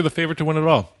 I think they're the favorite to win it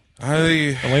all.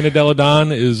 Elena Delle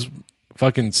Donne is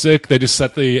fucking sick. They just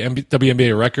set the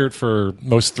WNBA record for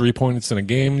most 3 points in a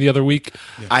game the other week.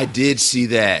 Yeah. I did see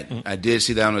that. I did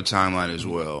see that on the timeline as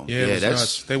well. Yeah,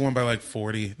 that's they won by like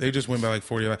 40. They just went by like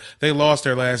 40. They lost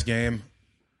their last game.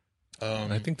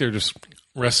 I think they're just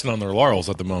resting on their laurels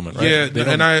at the moment, right?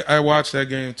 Yeah, and I watched that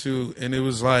game too, and it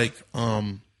was like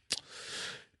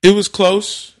it was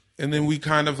close, and then we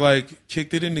kind of like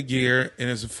kicked it into gear, and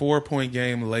it's a 4-point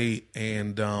game late,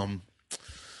 and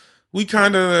we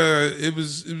kind of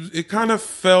it kind of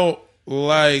felt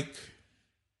like,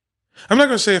 I'm not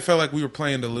going to say it felt like we were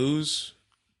playing to lose,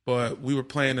 but we were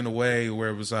playing in a way where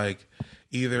it was like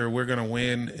either we're going to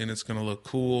win and it's going to look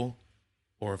cool,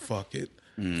 or fuck it.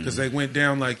 Because they went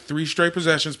down like 3 straight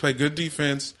possessions, played good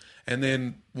defense, and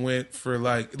then went for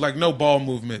like no ball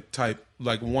movement type,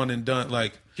 like one and done,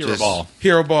 like hero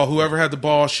ball. Whoever had the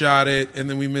ball shot it, and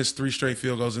then we missed 3 straight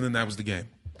field goals, and then that was the game.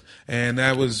 And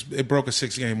it broke a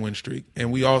 6-game win streak.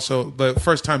 And we also, the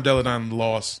first time Delle Donne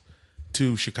lost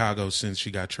to Chicago since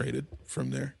she got traded from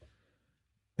there.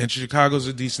 And Chicago's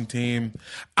a decent team.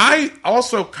 I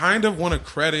also kind of want to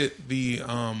credit the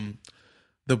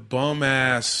bum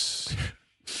ass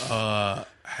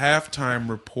halftime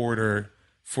reporter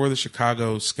for the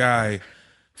Chicago Sky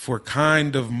for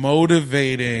kind of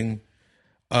motivating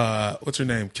what's her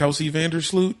name, Kelsey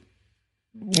Vandersloot.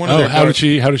 How did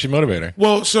she motivate her?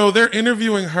 Well, so they're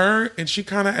interviewing her, and she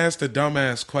kind of asked a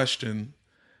dumbass question,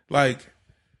 like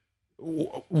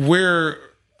we're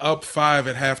up 5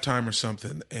 at halftime or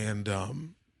something, and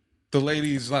the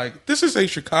lady's like, this is a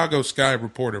Chicago Sky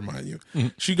reporter, mind you. Mm-hmm.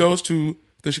 She goes to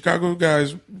the Chicago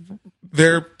guys,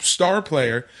 their star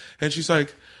player, and she's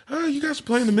like, oh, you guys are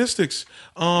playing the Mystics.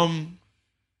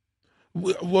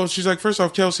 Well, she's like, first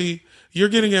off, Kelsey, you're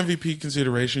getting MVP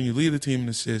consideration. You lead the team in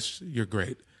assists. You're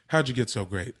great. How'd you get so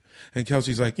great? And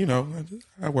Kelsey's like,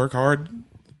 I work hard,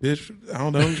 bitch. I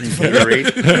don't know.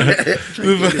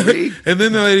 And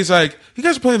then the lady's like, you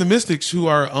guys are playing the Mystics, who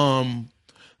are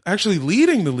actually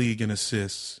leading the league in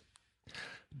assists.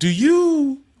 Do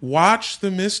you watch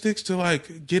the Mystics to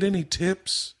like get any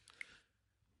tips?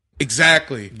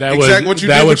 Exactly. That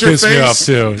would piss me off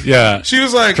too. Yeah. She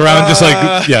was like, Toronto just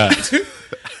like, yeah.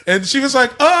 And she was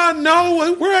like,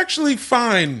 no, we're actually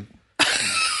fine.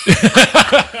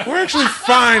 We're actually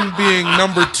fine being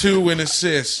number 2 in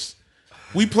assists.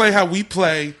 We play how we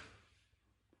play.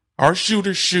 Our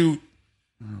shooters shoot.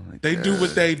 They do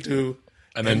what they do.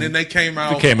 And then they came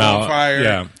out on fire.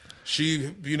 Yeah. She,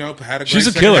 had a great She's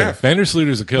a killer. Vandersloot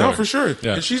is a killer. No, for sure.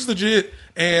 Yeah. And she's legit.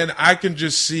 And I can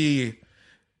just see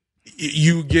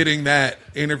you getting that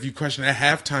interview question at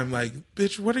halftime, like,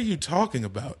 bitch, what are you talking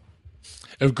about?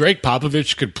 If Greg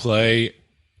Popovich could play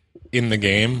in the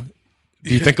game,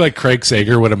 do you think like Craig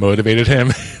Sager would have motivated him,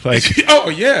 like, oh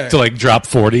yeah, to like drop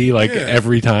 40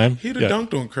 every time? He'd have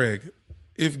dunked on Craig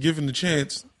if given the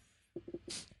chance.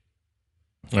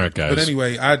 All right, guys. But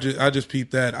anyway, I just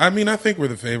peeped that. I mean, I think we're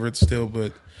the favorites still,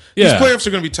 but these playoffs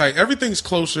are going to be tight. Everything's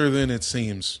closer than it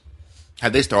seems.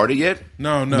 Have they started yet?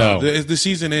 No. The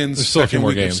season ends There's still a few more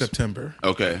week games of September.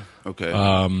 Okay.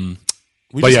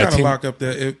 We just got to lock up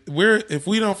that. If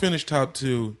we don't finish top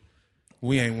 2,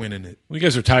 we ain't winning it. Well, you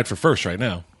guys are tied for first right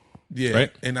now. Yeah,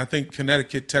 right? And I think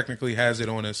Connecticut technically has it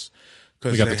on us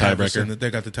because they got the tiebreaker.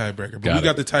 They got the tiebreaker, but we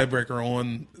got the tiebreaker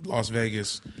on Las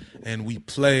Vegas, and we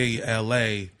play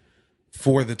LA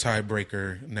for the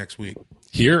tiebreaker next week.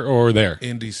 Here or there?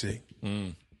 In DC.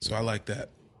 So I like that.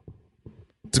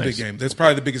 It's a big game. That's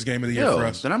probably the biggest game of the year for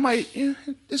us. Then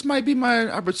this might be my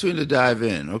opportunity to dive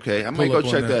in. Okay, I might go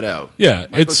check that out. Yeah,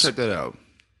 go check that out.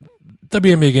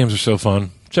 WNBA games are so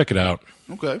fun. Check it out.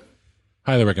 Okay.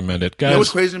 Highly recommend it. Guys, You know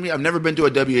what's crazy to me? I've never been to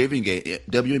a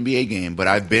WNBA game, but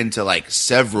I've been to like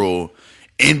several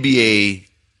NBA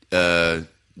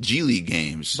G League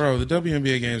games. Bro, the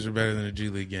WNBA games are better than a G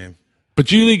League game. but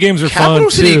G League games are Capital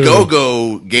fun City too.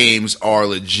 Go-Go games are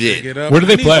legit. Where do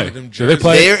they play? Do they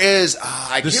play? There is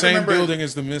I the can't same remember. building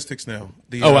as the Mystics now.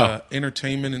 The wow.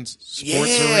 entertainment and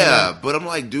sports Yeah, arena. but I'm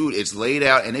like, dude, it's laid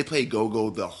out, and they play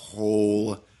Go-Go the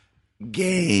whole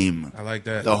game. I like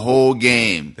that. The whole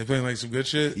game. They playing like some good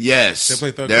shit. Yes, They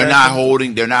play Thug they're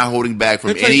Passion? not holding back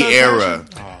from They play any Thug era.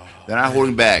 Passion? They're not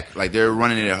holding back. Like they're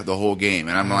running it the whole game,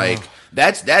 and I'm like,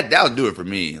 that'll do it for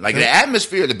me. Like the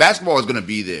atmosphere, the basketball is going to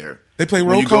be there. They play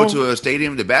when roll you go call? to a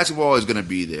stadium. The basketball is going to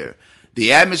be there.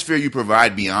 The atmosphere you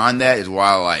provide beyond that is what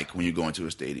I like when you go into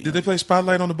a stadium. Did they play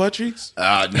Spotlight on the butt cheeks?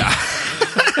 Nah.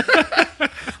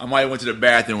 I might have went to the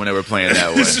bathroom when they were playing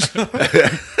that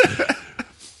way.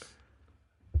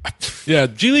 Yeah,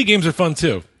 G League games are fun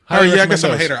too. Oh yeah, I guess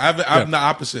I'm a recommend hater. those. I'm the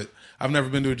opposite. I've never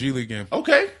been to a G League game.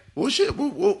 Okay. Well, shit.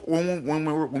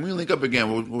 When we link up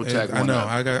again, we'll tag I one know. up.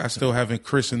 I still haven't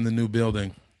christened the new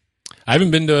building. I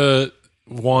haven't been to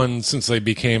one since they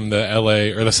became the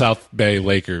LA or the South Bay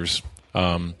Lakers.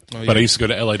 But I used to go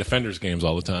to LA Defenders games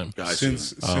all the time. Gotcha.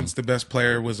 Since the best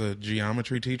player was a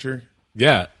geometry teacher.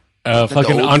 Yeah.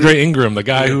 Fucking old Andre dude? Ingram, the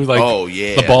guy who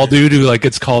the ball dude who like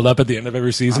gets called up at the end of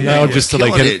every season now yeah. just to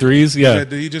like Killing hit it. threes. Yeah.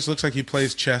 He just looks like he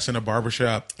plays chess in a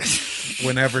barbershop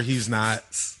whenever he's not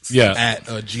Yeah. at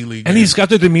a G League And game. he's got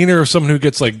the demeanor of someone who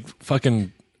gets like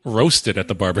fucking roasted at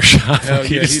the barbershop. Hell Like,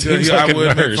 he yeah, just he seems does. like I a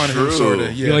would make nerd. fun of him, True. sort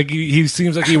of. Yeah. Like he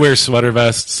seems like he wears sweater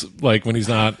vests like when he's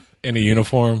not in a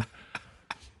uniform.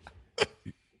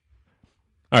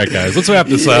 All right, guys, let's wrap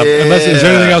this up. Unless is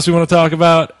there anything else we want to talk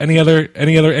about? Any other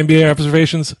NBA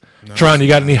observations? No. Tron, you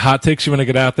got any hot takes you want to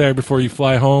get out there before you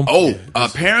fly home? Oh,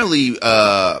 apparently,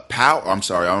 Power. I'm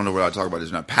sorry, I don't know what I'll talk about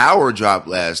this now. Power dropped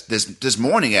this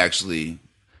morning actually.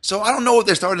 So I don't know what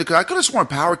they're starting to. Cause I could have sworn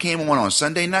Power came on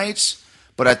Sunday nights,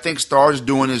 but I think Star's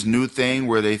doing this new thing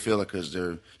where they feel like because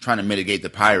they're trying to mitigate the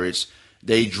Pirates,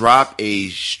 they drop a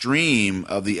stream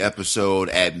of the episode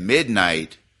at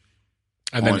midnight.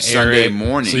 And on then Sunday it,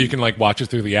 morning, so you can like watch it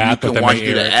through the app. You can but then watch they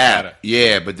it through air the it. app.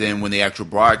 Yeah, but then when the actual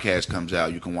broadcast comes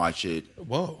out, you can watch it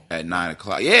at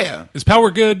 9:00. Yeah. Is Power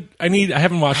good? I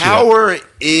haven't watched Power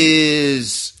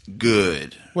is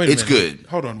good. Wait a it's minute. good.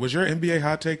 Hold on. Was your NBA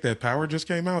hot take that Power just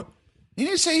came out? He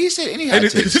didn't say. He said any hot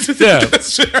takes. Yeah.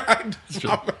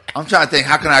 I'm trying to think.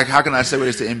 How can I say what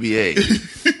it's the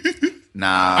NBA?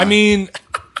 Nah. I mean,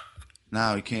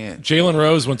 no, you can't. Jalen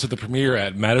Rose went to the premiere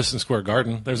at Madison Square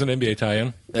Garden. There's an NBA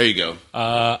tie-in. There you go.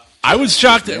 I was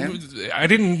shocked. I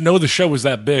didn't know the show was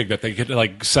that big that they could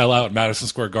like sell out Madison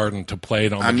Square Garden to play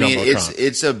it on the Jumbotron.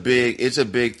 It's a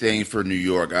big thing for New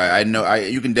York. I know.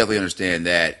 You can definitely understand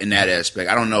that in that aspect.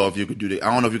 I don't know if you could do.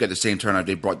 I don't know if you got the same turnout.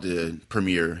 They brought the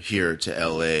premiere here to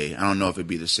L.A. I don't know if it'd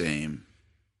be the same.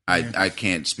 I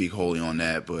can't speak wholly on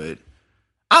that, but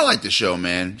I like the show,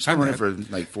 man. It's been running for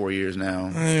like 4 years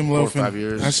now. I am 4 or loafing. 5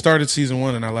 years. I started season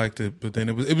 1 and I liked it, but then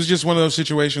it was just one of those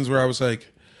situations where I was like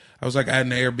at an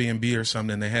Airbnb or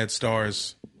something, and they had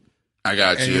stars. I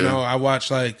got and, you. I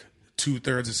watched like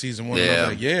 2/3 of season 1. And I was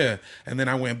like, yeah. And then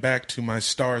I went back to my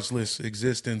stars list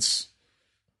existence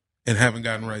and haven't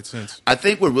gotten right since. I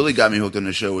think what really got me hooked on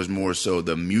the show was more so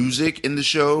the music in the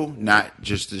show, not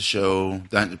just the show,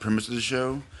 not the premise of the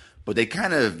show. But they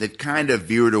kind of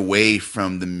veered away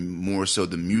from the more so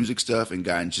the music stuff and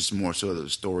gotten just more so the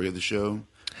story of the show.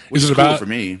 Which is cool for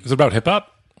me. Is it about hip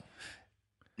hop?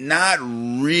 Not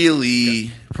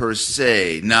really per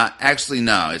se. No,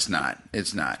 it's not.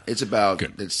 It's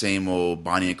about the same old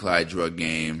Bonnie and Clyde drug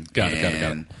game. Got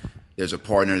it. There's a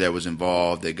partner that was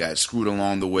involved that got screwed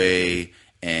along the way,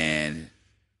 and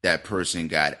that person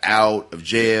got out of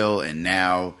jail, and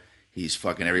now he's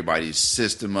fucking everybody's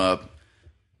system up.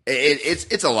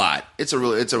 It's a lot. It's a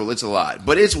lot.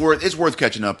 But it's worth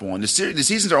catching up on. The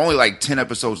seasons are only like 10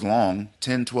 episodes long,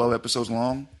 10, 12 episodes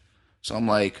long. So I'm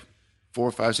like 4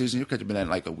 or 5 seasons. You'll catch up in that in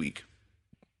like a week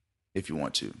if you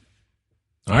want to.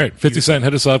 All right, 50 Cent,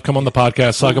 hit us up. Come on the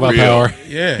podcast. Talk about Power.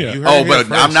 Yeah. You heard Oh, it but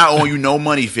here I'm first. not owing you no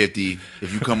money, 50.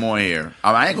 If you come on here,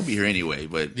 I ain't gonna be here anyway.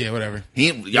 But Yeah, whatever.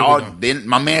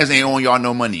 My man's ain't owing y'all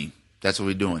no money. That's what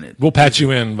we're doing it. We'll patch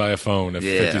you in via phone if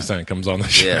 50 Cent comes on the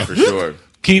show. Yeah, for sure.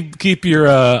 Keep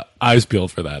your eyes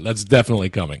peeled for that. That's definitely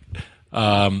coming.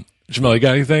 Jamel, you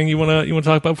got anything you wanna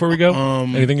talk about before we go?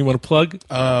 Anything you want to plug?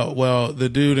 Well, the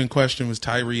dude in question was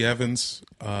Tyree Evans,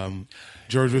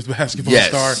 Georgia's basketball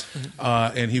Yes.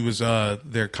 star, and he was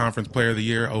their conference player of the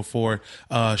year, 04.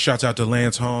 Shouts out to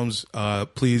Lance Holmes.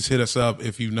 Please hit us up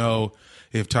if you know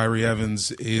if Tyree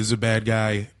Evans is a bad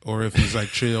guy or if he's like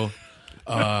chill.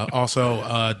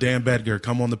 Also, Dan Bedger,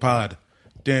 come on the pod.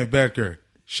 Dan Bedger,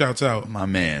 shouts out. My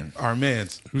man. Our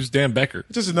mans. Who's Dan Becker?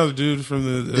 Just another dude from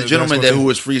The gentleman basketball that team. who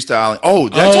was freestyling. Oh,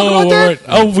 did I talk about that?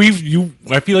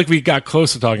 Right. I feel like we got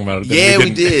close to talking about it. then Yeah, we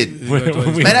didn't. did.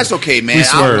 Man, that's okay, man.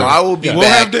 swerved. I will be We'll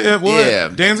back.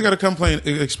 have Dan's got to come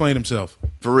explain himself.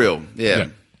 For real. Yeah.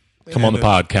 Come on the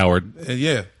pod, coward.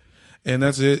 Yeah. And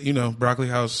that's it. You know, Broccoli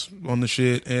House on the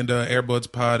shit and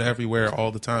Airbuds Pod everywhere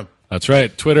all the time. That's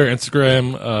right. Twitter,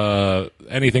 Instagram,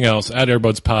 anything else at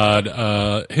Airbuds Pod.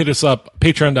 Hit us up,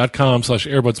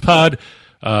 patreon.com/airbudspod.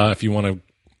 If you want to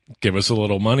give us a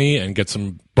little money and get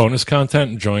some bonus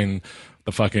content and join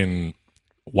the fucking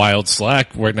wild Slack.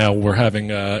 Right now we're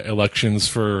having elections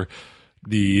for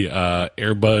the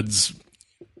Airbuds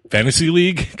Fantasy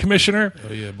League commissioner.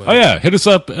 Oh yeah. Hit us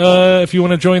up if you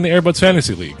want to join the Airbuds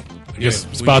Fantasy League. I guess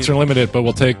spots are limited, but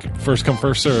we'll take first come,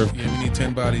 first serve. Yeah, we need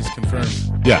 10 bodies confirmed.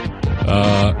 Yeah.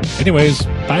 Anyways,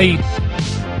 bye.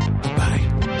 Bye.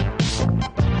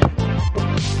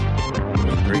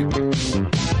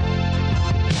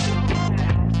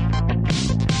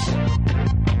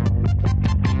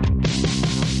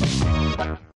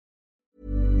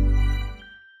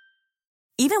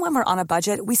 Even when we're on a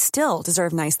budget, we still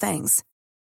deserve nice things.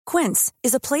 Quince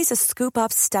is a place to scoop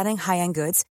up stunning high-end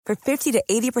goods for 50 to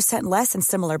 80% less than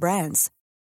similar brands.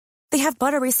 They have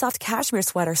buttery soft cashmere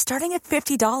sweaters starting at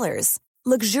 $50,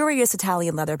 luxurious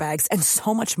Italian leather bags, and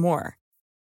so much more.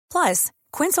 Plus,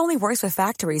 Quince only works with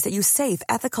factories that use safe,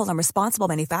 ethical, and responsible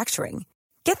manufacturing.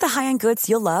 Get the high-end goods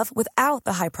you'll love without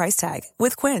the high price tag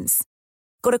with Quince.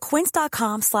 Go to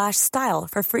quince.com/style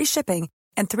for free shipping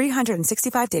and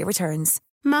 365-day returns.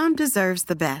 Mom deserves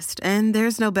the best, and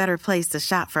there's no better place to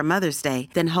shop for Mother's Day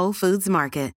than Whole Foods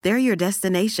Market. They're your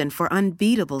destination for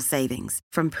unbeatable savings,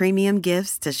 from premium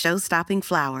gifts to show-stopping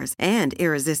flowers and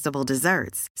irresistible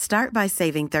desserts. Start by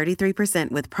saving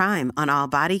 33% with Prime on all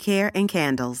body care and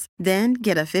candles. Then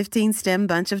get a 15-stem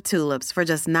bunch of tulips for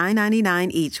just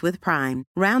 $9.99 each with Prime.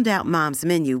 Round out Mom's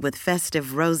menu with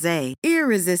festive rosé,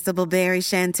 irresistible berry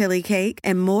chantilly cake,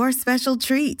 and more special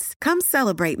treats. Come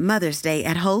celebrate Mother's Day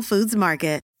at Whole Foods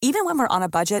Market. Even when we're on a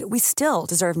budget, we still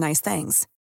deserve nice things.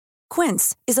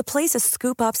 Quince is a place to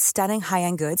scoop up stunning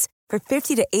high-end goods for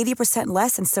 50 to 80%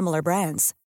 less than similar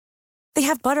brands. They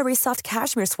have buttery soft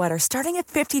cashmere sweaters starting at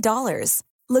 $50,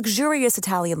 luxurious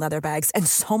Italian leather bags, and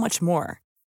so much more.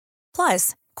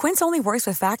 Plus, Quince only works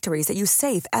with factories that use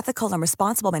safe, ethical, and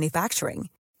responsible manufacturing.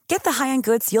 Get the high-end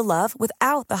goods you'll love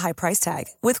without the high price tag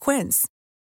with Quince.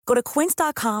 Go to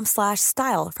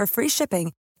quince.com/style for free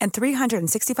shipping and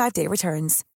 365-day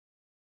returns.